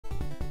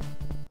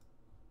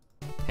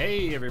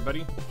Hey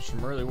everybody,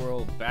 Shmurley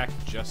World back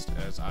just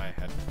as I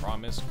had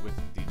promised with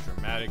the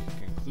dramatic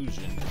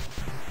conclusion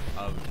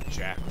of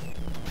Jackal.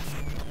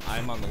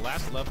 I'm on the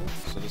last level,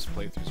 so this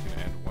playthrough is going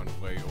to end one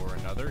way or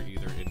another,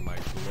 either in my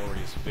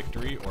glorious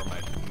victory or my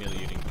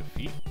humiliating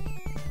defeat.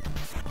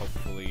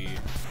 Hopefully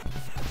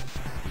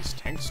these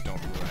tanks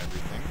don't ruin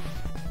everything.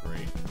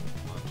 Great,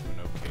 on to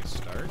an okay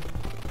start.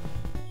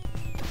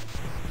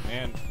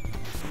 Man,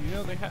 you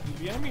know,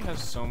 the enemy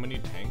has so many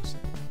tanks.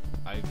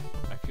 I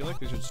feel like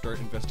they should start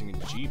investing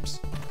in jeeps.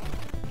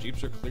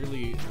 Jeeps are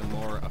clearly the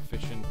more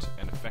efficient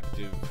and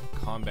effective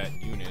combat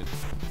unit,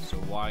 so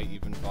why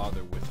even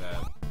bother with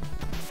that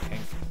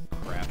tank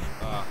crap?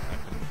 I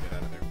couldn't get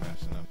out of there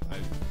fast enough.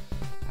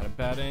 I had a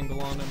bad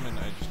angle on him, and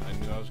I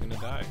knew I was gonna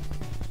die.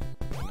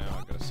 But now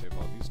I gotta save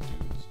all these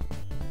dudes.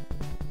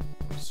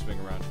 I'm gonna swing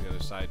around to the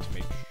other side to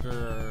make sure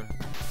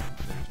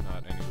there's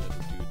not any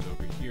little dudes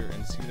over here.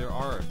 And see, there's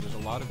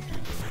a lot of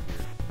dudes over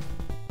here.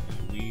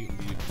 And we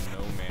leave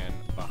no man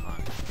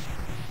behind.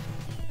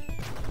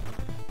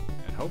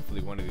 And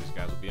hopefully one of these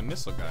guys will be a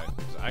missile guy,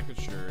 because I could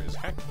sure as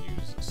heck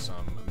use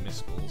some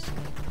missiles.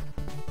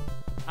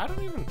 I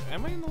don't even...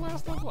 Am I in the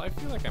last level? I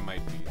feel like I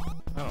might be.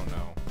 I don't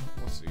know.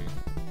 We'll see.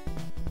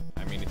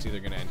 I mean, it's either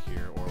going to end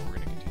here, or we're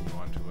going to continue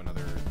on to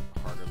another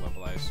harder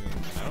level, I assume.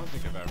 And I don't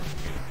think I've ever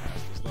made it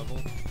past this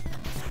level.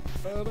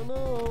 I don't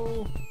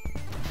know.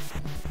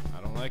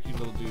 I don't like you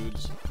little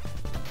dudes.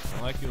 I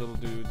don't like you little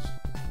dudes.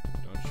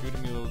 Don't shoot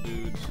at me, little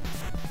dudes.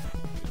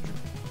 Get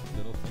your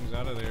little things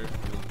out of there,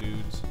 little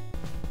dudes.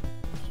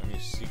 So many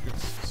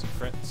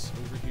secrets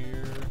over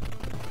here.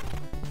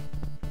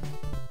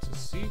 It's a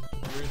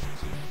secret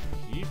to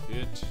keep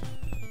it.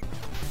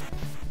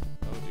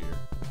 Oh dear.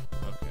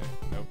 Okay.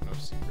 Nope, no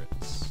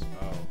secrets.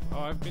 Oh,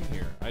 I've been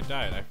here. I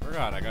died. I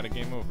forgot. I got a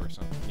game over or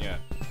something. Yeah.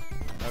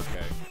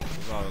 Okay.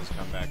 These always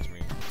come back to me.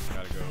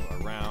 Gotta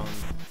go around.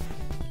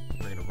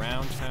 Bring it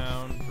around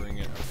town. Bring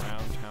it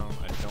around town.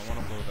 I don't want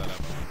to blow that up.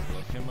 I want to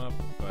blow him up,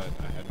 but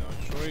I had no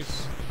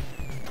choice.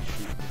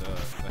 Shoot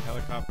the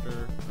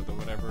helicopter or the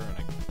whatever, and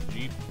I can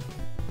jeep.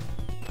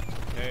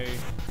 Okay.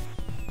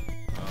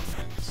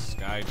 And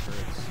sky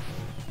turrets,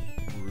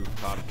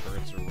 rooftop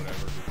turrets, or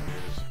whatever. Who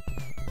cares?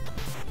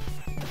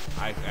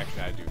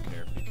 I do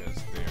care, because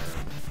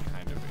they're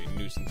kind of a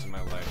nuisance in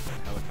my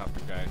life. A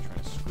helicopter guy trying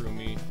to screw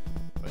me,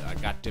 but I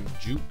got them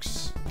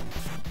jukes.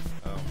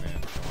 Oh man, I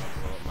want to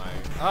blow up my...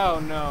 Oh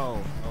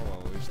no! Oh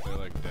well, at least they're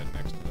like dead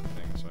next to the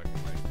thing, so I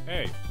can like,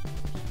 hey,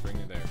 just bring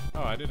it there.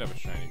 Oh, I did have a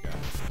shiny guy.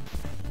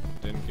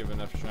 Didn't give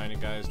enough shiny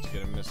guys to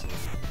get a missile,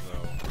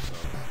 though,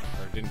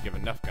 or didn't give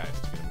enough guys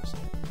to get a missile.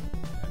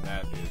 And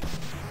that is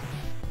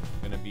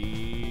gonna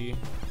be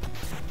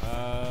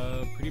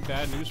pretty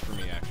bad news for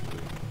me,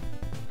 actually.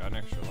 Got an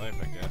extra life,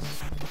 I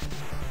guess.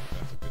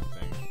 That's a good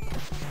thing.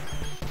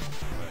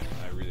 But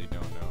I really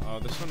don't know. Oh,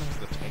 this one has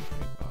the tank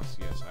pit boss.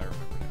 Yes, I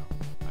remember now.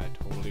 I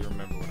totally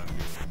remember what I'm doing.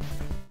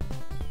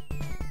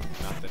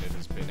 Not that it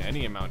has been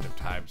any amount of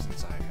time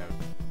since I have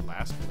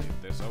last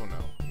played this. Oh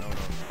no. No.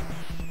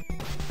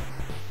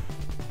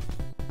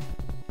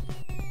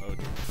 Oh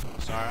dear.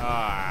 Sorry.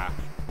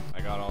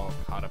 I got all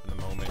caught up in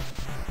the moment.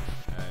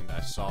 And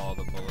I saw all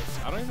the bullets.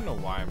 I don't even know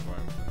why I'm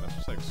going for them. That's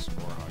just like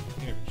score hog. You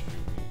can't even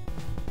shoot me.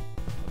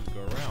 I'll just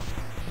go around.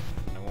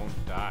 And I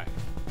won't die.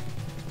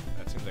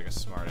 That seems like a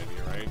smart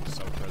idea, right?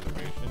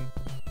 Self-preservation.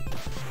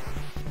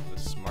 The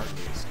smart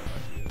waste of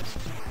ideas.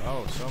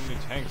 Oh, so many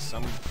tanks.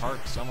 Some park,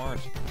 some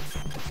aren't.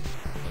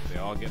 But they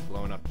all get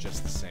blown up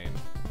just the same.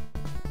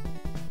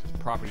 Just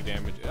property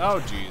damage.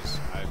 Oh, jeez.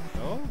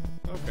 Oh,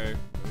 okay.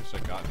 At least I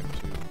got him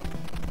too.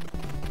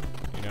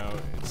 You know,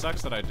 it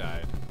sucks that I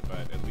died,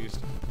 but at least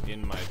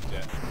in my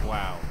death.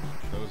 Wow.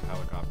 Those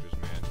helicopters,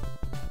 man.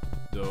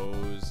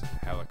 Those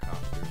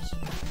helicopters.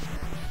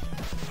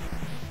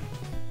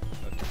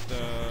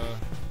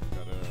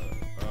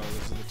 Oh,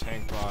 this is the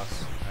tank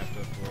boss. I have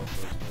to blow up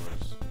those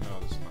doors. No,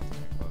 this is not the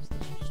tank boss.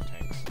 This is just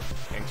tanks.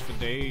 Tanks for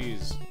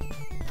days. Just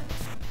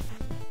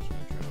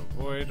gonna try to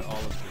avoid all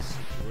of this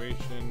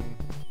situation.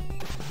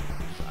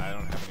 I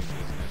don't have any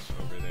business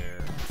over there.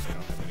 They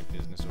don't have any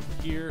business over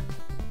here.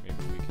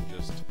 Maybe we can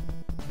just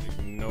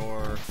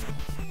ignore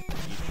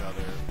each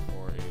other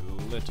for a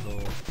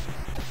little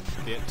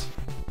bit.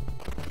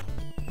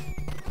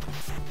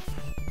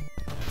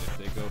 And if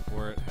they go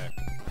for it, heck,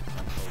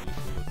 I'm totally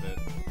cool with it.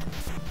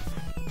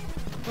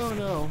 Oh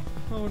no.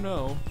 Oh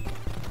no.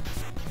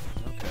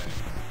 Okay.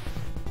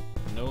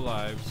 No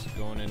lives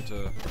going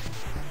into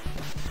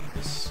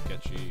this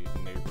sketchy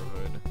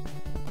neighborhood.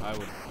 I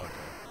would... Okay.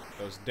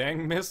 Those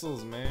dang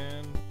missiles,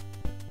 man.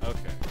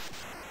 Okay.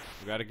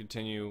 We gotta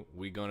continue.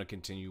 We gonna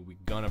continue. We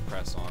gonna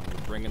press on.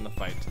 We're bringing the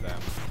fight to them.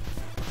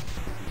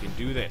 We can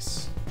do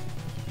this.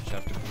 We just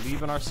have to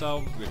believe in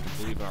ourselves. We have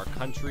to believe in our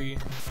country.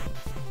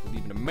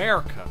 Believe in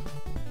America.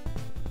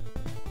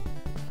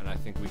 And I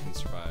think we can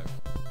survive.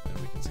 And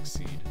we can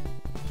succeed.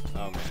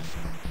 Oh man.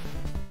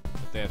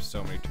 But they have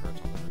so many turrets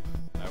on the roof.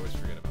 I always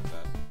forget about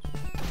that.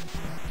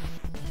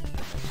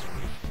 So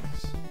many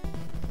things.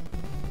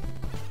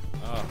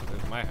 Oh,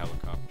 there's my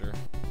helicopter.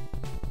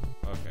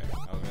 Okay,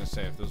 I was gonna say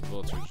say, if those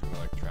bullets are just gonna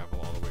like travel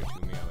all the way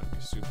to me, I'm gonna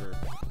be super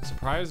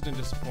surprised and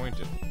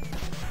disappointed.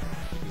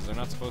 Because they're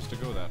not supposed to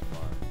go that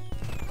far.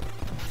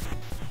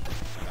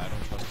 And I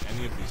don't trust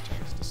any of these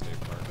tanks to stay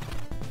apart.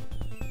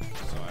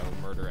 So I will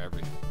murder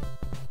everything.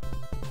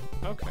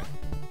 Okay.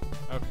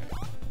 Okay.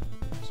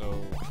 So,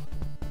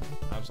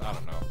 I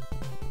don't know.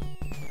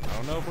 I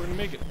don't know if we're gonna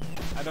make it.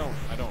 I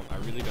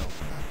really don't.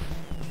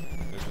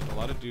 There's just a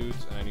lot of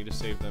dudes, and I need to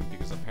save them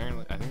because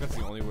apparently, I think that's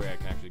the only way I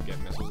can actually get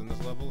missiles in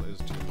this level is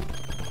to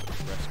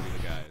rescue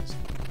the guys.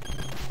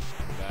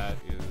 That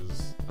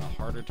is a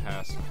harder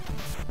task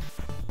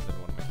than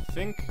one might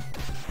think,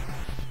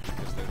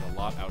 because there's a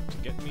lot out to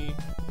get me.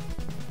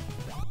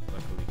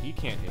 Luckily, he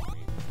can't hit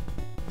me.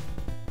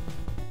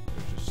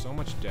 There's just so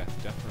much death.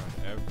 Death around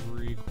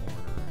every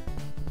corner.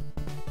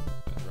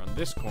 Death around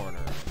this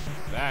corner.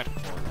 That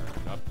corner.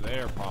 And up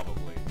there,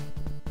 probably.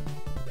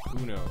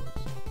 Who knows?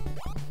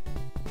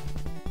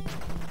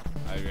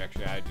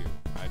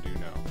 I do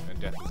know. And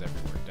death is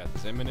everywhere. Death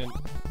is imminent.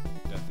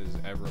 Death is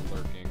ever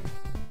lurking.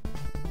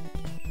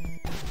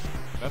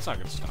 That's not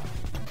gonna stop me.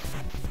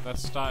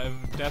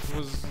 If death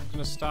was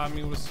gonna stop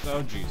me, oh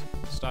jeez.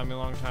 Stopped me a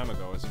long time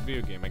ago. It's a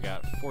video game. I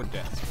got 4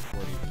 deaths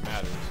before it even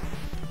matters.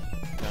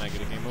 Then I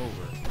get a game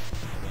over.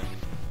 And then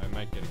I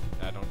might get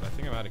I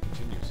think I'm out of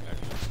continues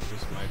actually. So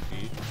this might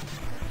be the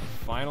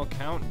final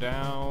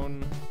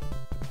countdown.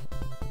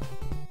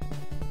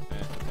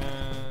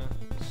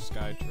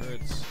 Sky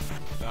turrets,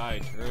 die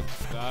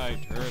turrets, die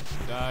turrets,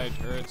 die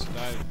turrets,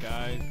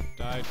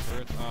 die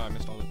turrets. Oh, I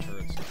missed all the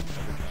turrets.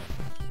 Every time.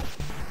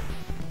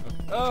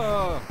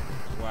 Oh!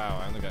 Wow,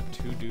 I only got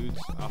 2 dudes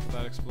off of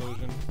that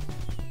explosion.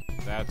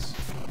 That's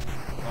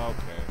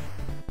okay.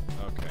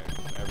 Okay,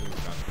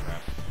 everything's gone to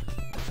crap.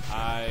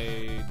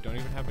 I don't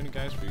even have any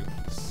guys for you.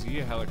 See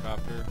a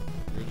helicopter.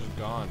 You're just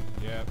gone.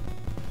 Yep.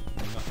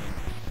 Nothing.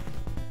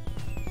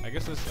 I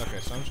guess this. Okay,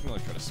 so I'm just gonna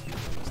like try to speed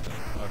run this thing.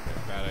 Okay,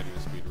 bad idea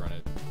to speed run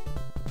it.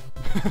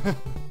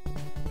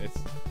 It's.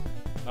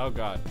 Oh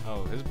god.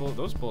 Oh,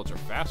 those bullets are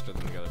faster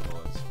than the other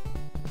bullets.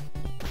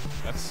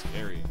 That's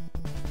scary.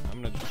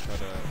 I'm gonna just try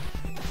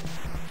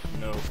to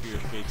no fear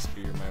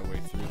Shakespeare my way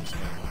through this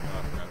thing. Oh,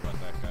 I forgot about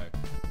that guy.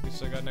 At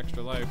least I got an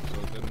extra life, so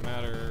it didn't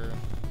matter.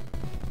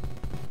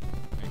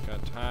 Ain't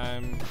got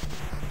time.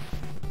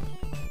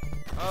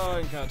 Oh,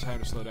 ain't got time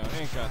to slow down.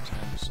 Ain't got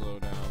time to slow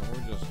down.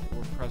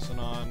 We're pressing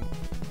on.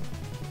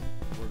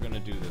 We're gonna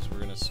do this. We're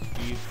gonna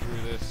speed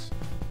through this.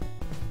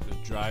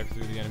 Just drive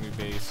through the enemy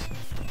base.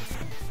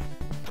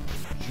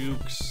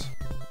 Jukes.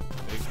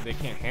 They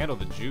can't handle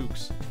the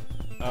jukes.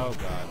 Oh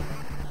god.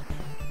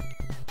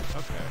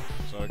 Okay,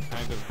 so I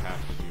kind of have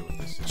to deal with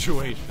this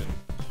situation.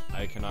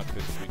 I cannot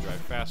physically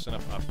drive fast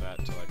enough up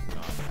that till I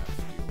cannot have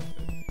to deal with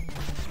it.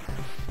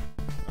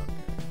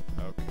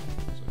 Okay.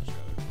 So just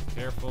gotta be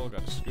careful,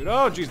 gotta scoot.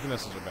 Oh jeez, the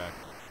missiles are back.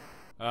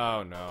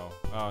 Oh no.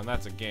 Oh, and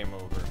that's a game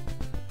over.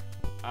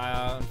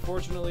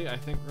 Unfortunately, I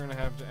think we're gonna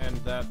have to end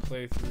that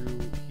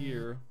playthrough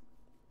here.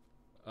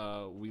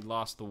 We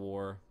lost the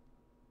war.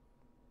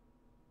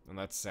 And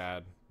that's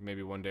sad.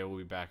 Maybe one day we'll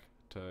be back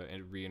to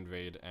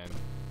re-invade and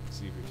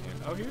see if we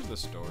can. Oh, here's the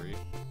story.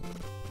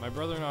 My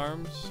brother in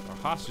arms are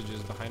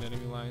hostages behind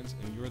enemy lines,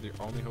 and you're the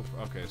only hope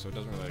for— okay, so it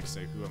doesn't really like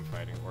say who I'm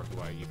fighting or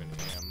who I even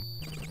am.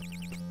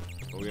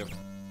 But we have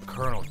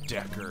Colonel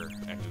Decker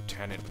and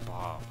Lieutenant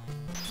Bob.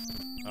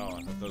 Oh,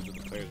 I thought those were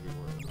the players we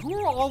were.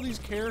 Who are all these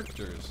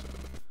characters?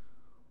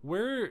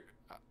 Where?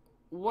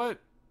 What?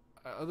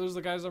 Are those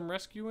the guys I'm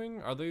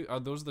rescuing? Are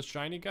those the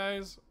shiny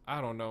guys?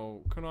 I don't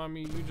know.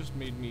 Konami, you just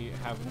made me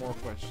have more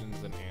questions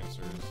than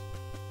answers.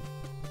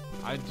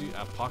 I do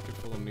a pocket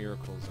full of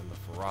miracles and the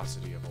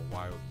ferocity of a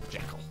wild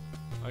Jackal.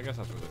 I guess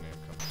that's where the name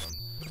comes from.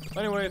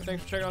 But anyway,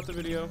 thanks for checking out the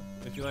video.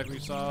 If you like what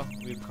you saw,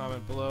 leave a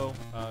comment below.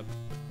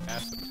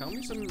 Tell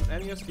me some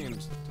NES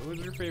games. What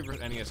is your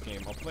favorite NES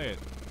game? I'll play it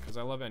because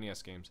I love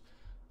NES games.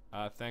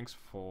 Thanks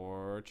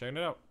for checking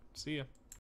it out. See ya.